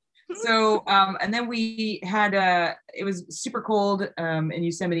top. So, and then we had, it was super cold in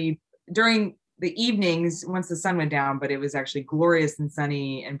Yosemite during the evenings once the sun went down, but it was actually glorious and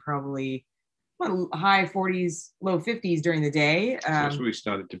sunny and probably high 40s, low 50s during the day. So we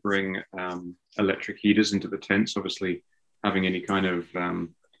started to bring electric heaters into the tents. Obviously, having any kind of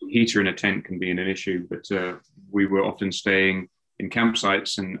heater in a tent can be an issue, but we were often staying in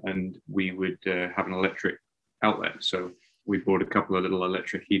campsites and we would have an electric outlet. So we bought a couple of little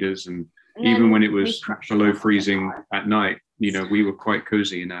electric heaters, and And even then when it we was crushed below them. freezing at night, we were quite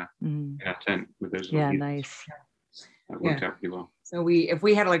cozy in our tent with those little Yeah, heaters. nice. That worked out pretty well. So if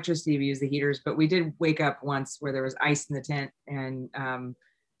we had electricity, we used the heaters, but we did wake up once where there was ice in the tent, and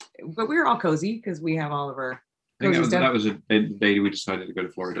but we were all cozy because we have all of our I think cozy stuff. that was a day we decided to go to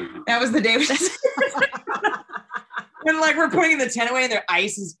Florida. That was the day when like we're putting the tent away and their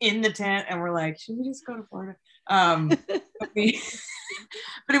ice is in the tent, and we're like, should we just go to Florida? But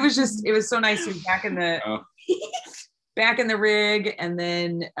it was so nice to be back in the back in the rig. And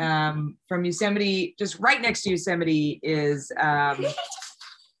then from Yosemite, just right next to Yosemite is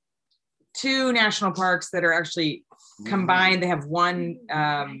 2 national parks that are actually combined. They have one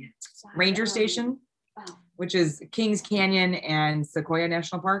ranger station, which is Kings Canyon and Sequoia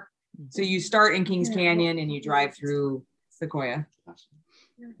National Park. So you start in Kings Canyon and you drive through Sequoia.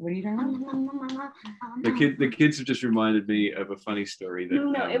 What are you talking about? The kids have just reminded me of a funny story that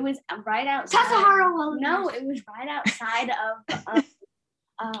No, it was right outside. No, it was right outside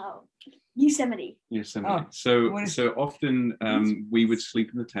of Yosemite. Yosemite. Oh, So often we would sleep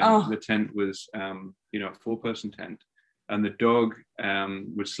in the tent. Oh. The tent was a 4-person tent, and the dog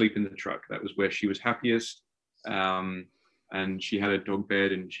would sleep in the truck. That was where she was happiest. And she had a dog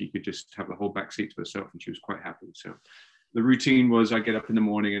bed, and she could just have the whole back seat to herself, and she was quite happy. So the routine was I get up in the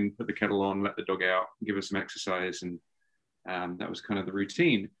morning and put the kettle on, let the dog out, give her some exercise, and that was kind of the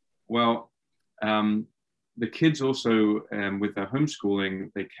routine. Well, the kids also, with their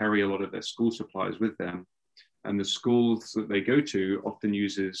homeschooling, they carry a lot of their school supplies with them, and the schools that they go to often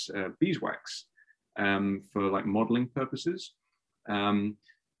uses beeswax for like modeling purposes.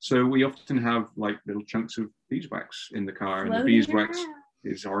 So we often have like little chunks of beeswax in the car, and the beeswax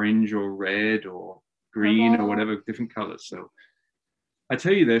is orange or red or green or whatever, different colors. So I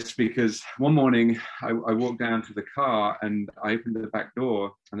tell you this because one morning I walked down to the car and I opened the back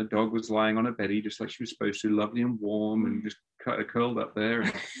door, and the dog was lying on a beddie just like she was supposed to, lovely and warm, and just curled up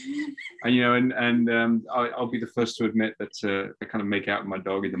there. And I'll be the first to admit that I kind of make out with my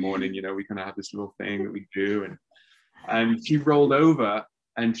dog in the morning. We kind of have this little thing that we do, and she rolled over.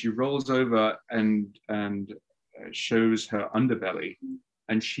 And she rolls over and shows her underbelly,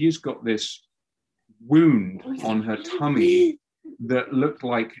 and she's got this wound on her tummy that looked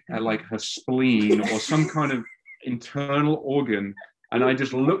like her spleen or some kind of internal organ. And I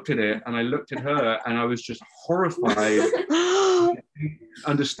just looked at it, and I looked at her, and I was just horrified.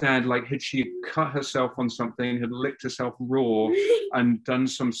 Understand, like, had she cut herself on something, had licked herself raw, and done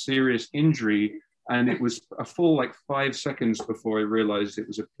some serious injury. And it was a full 5 seconds before I realized it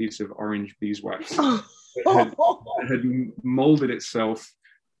was a piece of orange beeswax. It had molded itself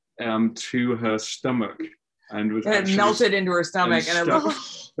to her stomach, and was melted into her stomach.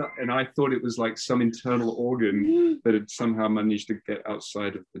 And I thought it was like some internal organ that had somehow managed to get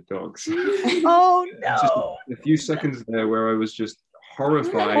outside of the dogs. Oh no! Just a few seconds there where I was just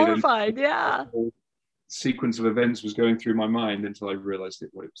horrified. Horrified, yeah. The whole sequence of events was going through my mind until I realized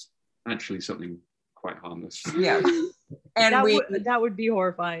it was actually something quite harmless. Yeah. And that would be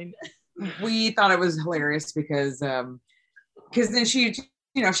horrifying. We thought it was hilarious because then she,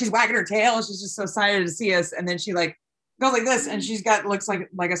 she's wagging her tail, and she's just so excited to see us, and then she goes like this, and she's got looks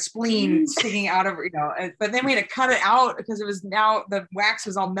like a spleen sticking out of her, but then we had to cut it out because it was now the wax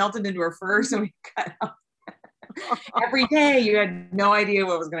was all melted into her fur, so we cut out. Every day you had no idea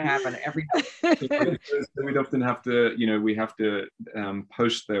what was going to happen every day. So we'd often have to, we have to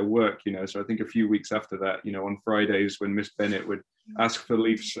post their work, so I think a few weeks after that, on Fridays when Miss Bennett would ask for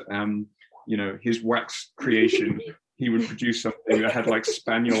Leif's, his wax creation, he would produce something that had like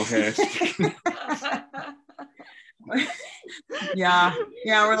spaniel hair. Yeah,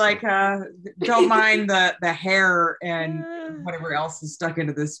 we're like, don't mind the hair and whatever else is stuck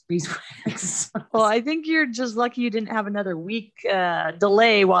into this beeswax. Well, I think you're just lucky you didn't have another week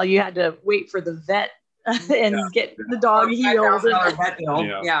delay while you had to wait for the vet and get the dog healed. Vet bill.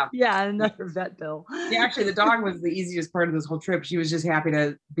 Yeah, another vet bill. Yeah, actually, the dog was the easiest part of this whole trip. She was just happy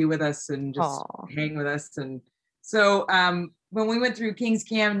to be with us and just hang with us. And so when we went through Kings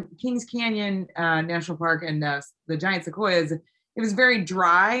Canyon National Park and the giant sequoias, it was very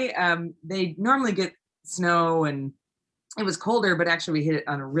dry. They normally get snow, and it was colder, but actually we hit it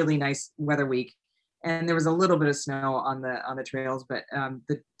on a really nice weather week, and there was a little bit of snow on the trails, but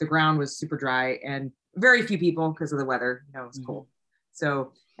the ground was super dry and very few people because of the weather. It was cold.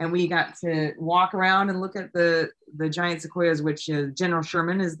 So, and we got to walk around and look at the giant sequoias, which General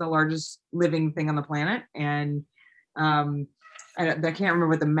Sherman is the largest living thing on the planet, and I can't remember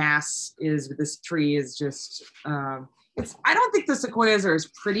what the mass is, but this tree is just I don't think the sequoias are as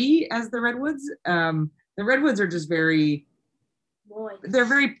pretty as the redwoods. The redwoods are just very Boy. they're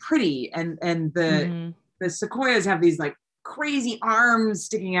very pretty, and the sequoias have these like crazy arms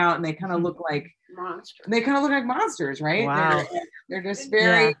sticking out, and they kind of look like monsters, right? Wow. They're just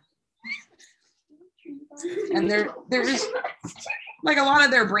very, and they're just like a lot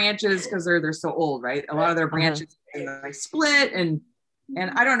of their branches, because they're so old, right? A lot of their branches like split, and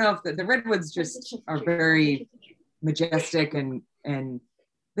I don't know if the redwoods just are very majestic, and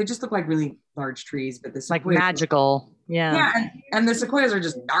they just look like really large trees, but the like magical. And the sequoias are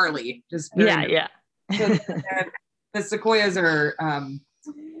just gnarly, just So the sequoias are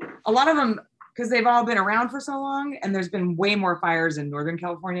a lot of them, because they've all been around for so long, and there's been way more fires in Northern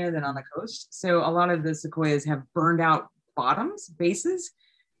California than on the coast. So a lot of the sequoias have burned out bases.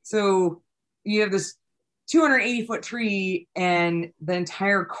 So you have this 280-foot tree, and the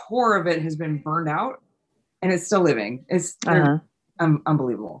entire core of it has been burned out, and it's still living. It's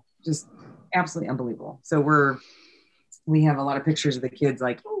unbelievable, just absolutely unbelievable. So we have a lot of pictures of the kids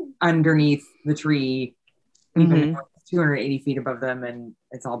like underneath the tree, even 280 feet above them, and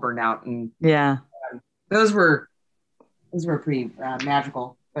it's all burned out. And those were pretty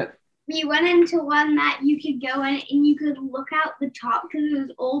magical. But we went into one that you could go in and you could look out the top because it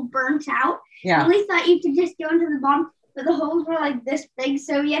was all burnt out. Yeah. And we thought you could just go into the bottom, but the holes were like this big,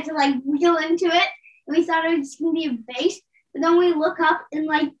 so you had to like wheel into it. And we thought it was just gonna be a base, but then we look up and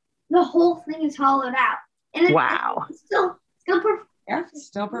like the whole thing is hollowed out. And it's still perfect. Yeah,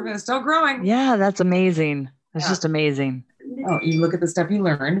 still perfect. It's still growing. Yeah, that's amazing. That's just amazing. Oh, you look at the stuff you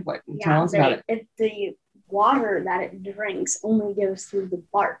learned. Tell us about it. The water that it drinks only goes through the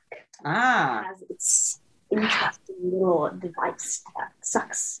bark. It has its interesting little device that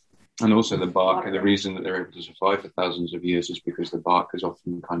sucks. And also the bark, and the reason that they're able to survive for thousands of years is because the bark is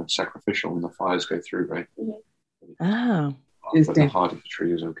often kind of sacrificial when the fires go through, right? Oh. But the heart of the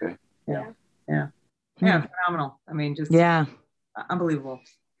tree is okay. Yeah, phenomenal. I mean, just unbelievable.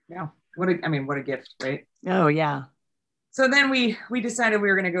 Yeah. What a gift, right? Oh yeah. So then we decided we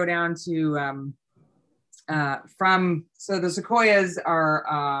were going to go down to so the sequoias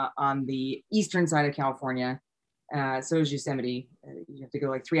are on the eastern side of California. So is Yosemite. You have to go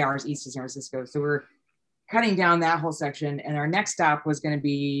like 3 hours east of San Francisco. So we're cutting down that whole section, and our next stop was going to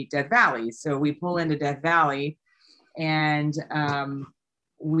be Death Valley. So we pull into Death Valley, and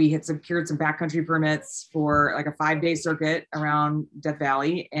we had secured some backcountry permits for like a 5-day circuit around Death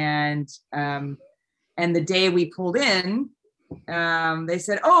Valley. And the day we pulled in, they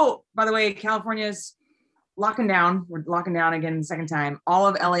said, oh, by the way, California's locking down. We're locking down again the second time. All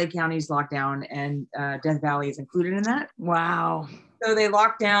of LA County's locked down, and Death Valley is included in that. Wow. So they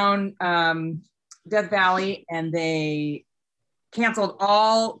locked down Death Valley, and they canceled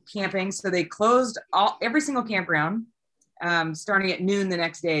all camping. So they closed every single campground starting at noon the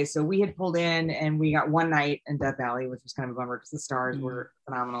next day. So we had pulled in, and we got one night in Death Valley, which was kind of a bummer because the stars were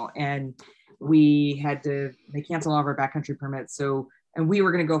phenomenal. And they canceled all of our backcountry permits. And we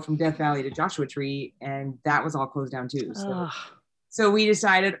were going to go from Death Valley to Joshua Tree, and that was all closed down too. So we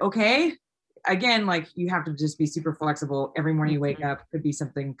decided, okay, again, like you have to just be super flexible. Every morning you wake up, could be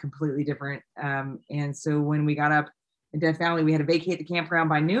something completely different. And so when we got up in Death Valley, we had to vacate the campground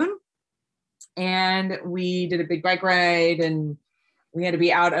by noon, and we did a big bike ride, and we had to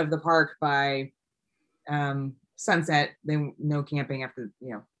be out of the park by sunset. Then no camping after,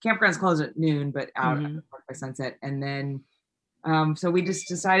 campgrounds close at noon, but out of the park by sunset. And then so we just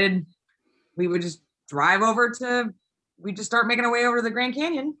decided we would just we just start making our way over to the Grand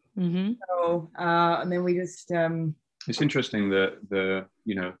Canyon. So and then we just it's interesting that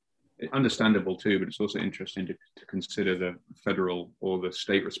understandable too, but it's also interesting to consider the federal or the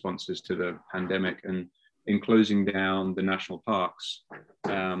state responses to the pandemic. And in closing down the national parks,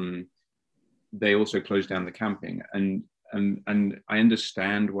 they also closed down the camping, and I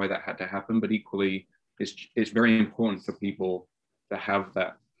understand why that had to happen, but equally it's very important for people to have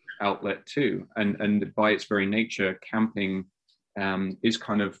that outlet too. And by its very nature, camping is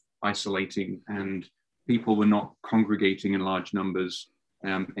kind of isolating, and people were not congregating in large numbers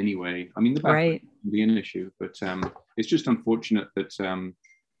anyway. I mean, the back can be an issue, but it's just unfortunate that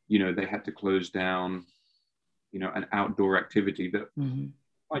they had to close down an outdoor activity that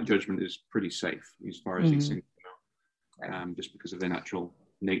my judgment is pretty safe as far as these things go, just because of their natural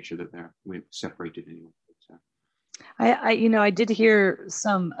nature that we're separated anyway. I did hear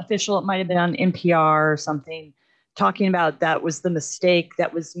some official, it might have been on NPR or something, talking about that was the mistake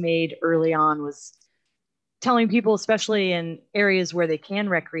that was made early on, was telling people, especially in areas where they can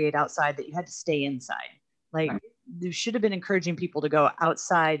recreate outside, that you had to stay inside. Like you should have been encouraging people to go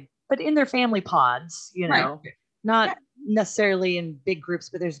outside, but in their family pods, not necessarily in big groups,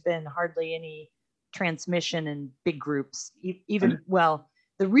 but there's been hardly any transmission in big groups,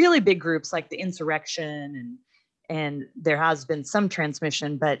 the really big groups like the insurrection and there has been some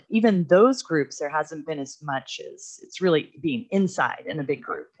transmission, but even those groups, there hasn't been as much as it's really being inside in a big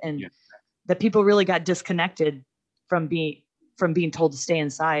group, and that people really got disconnected from being told to stay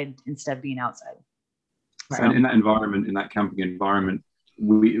inside instead of being outside. So. And in that environment, in that camping environment,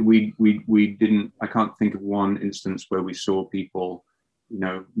 we didn't. I can't think of one instance where we saw people,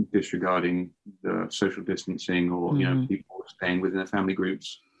 disregarding the social distancing, or people staying within their family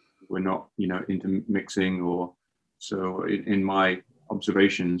groups. We're not, intermixing, or so. In my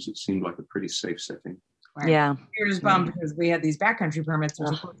observations, it seemed like a pretty safe setting. Right. Yeah, we were just bummed because we had these backcountry permits.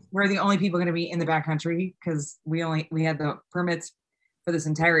 We're the only people going to be in the backcountry because we had the permits for this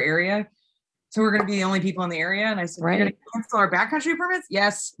entire area. So we're going to be the only people in the area. And I said, You're going to cancel our backcountry permits?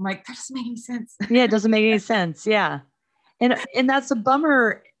 Yes. I'm like, that doesn't make any sense. Yeah, it doesn't make any sense. Yeah. And that's a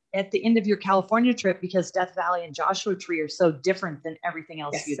bummer at the end of your California trip, because Death Valley and Joshua Tree are so different than everything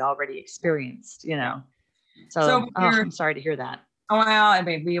else you'd already experienced, So I'm sorry to hear that. Oh, well, I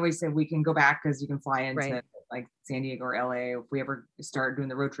mean, we always say we can go back because you can fly into like San Diego or LA. If we ever start doing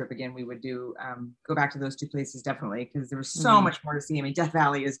the road trip again, we would do go back to those two places definitely, because there was so much more to see. I mean, Death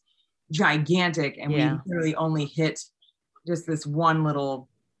Valley is gigantic, and we literally only hit just this one little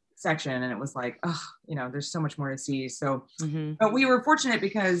section, and it was like, there's so much more to see. So, but we were fortunate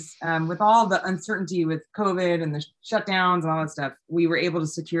because with all the uncertainty with COVID and the shutdowns and all that stuff, we were able to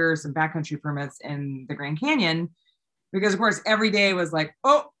secure some backcountry permits in the Grand Canyon. Because of course, every day was like,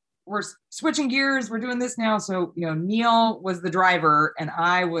 oh, we're switching gears. We're doing this now. So, Neil was the driver, and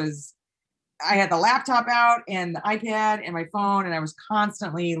I had the laptop out and the iPad and my phone, and I was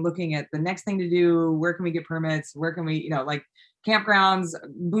constantly looking at the next thing to do. Where can we get permits? Where can we, like campgrounds,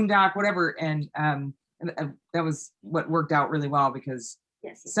 boondock, whatever. And that was what worked out really well, because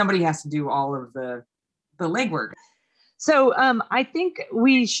somebody has to do all of the legwork. So I think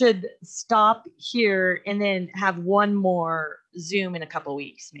we should stop here and then have one more Zoom in a couple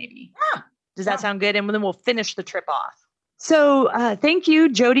weeks, maybe. Yeah. Does that sound good? And then we'll finish the trip off. So thank you,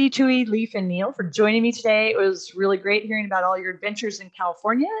 Jody, Tui, Leif, and Neil, for joining me today. It was really great hearing about all your adventures in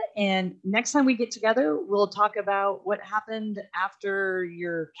California. And next time we get together, we'll talk about what happened after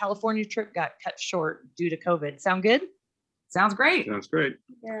your California trip got cut short due to COVID. Sound good? Sounds great. Sounds great.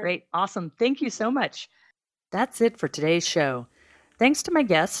 Yeah. Great. Awesome. Thank you so much. That's it for today's show. Thanks to my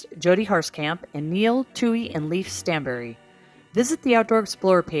guests, Jody Harskamp and Neil, Tui, and Leif Stanbury. Visit the Outdoor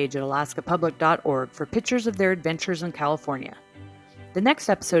Explorer page at alaskapublic.org for pictures of their adventures in California. The next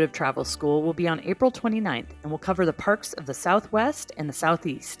episode of Travel School will be on April 29th and will cover the parks of the Southwest and the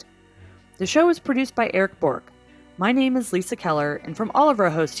Southeast. The show is produced by Eric Bork. My name is Lisa Keller, and from all of our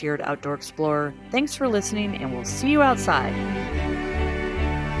hosts here at Outdoor Explorer, thanks for listening, and we'll see you outside.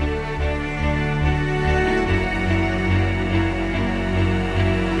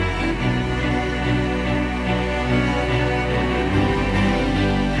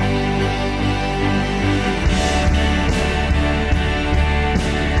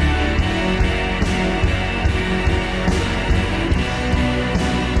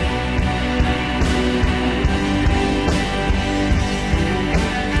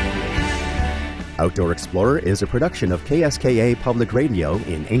 Outdoor Explorer is a production of KSKA Public Radio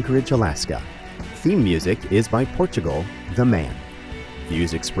in Anchorage, Alaska. Theme music is by Portugal, The Man.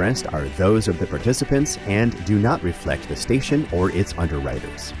 Views expressed are those of the participants and do not reflect the station or its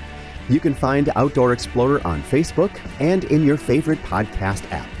underwriters. You can find Outdoor Explorer on Facebook and in your favorite podcast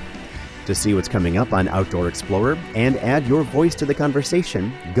app. To see what's coming up on Outdoor Explorer and add your voice to the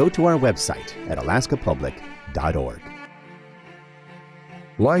conversation, go to our website at alaskapublic.org.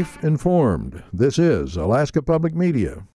 Life Informed. This is Alaska Public Media.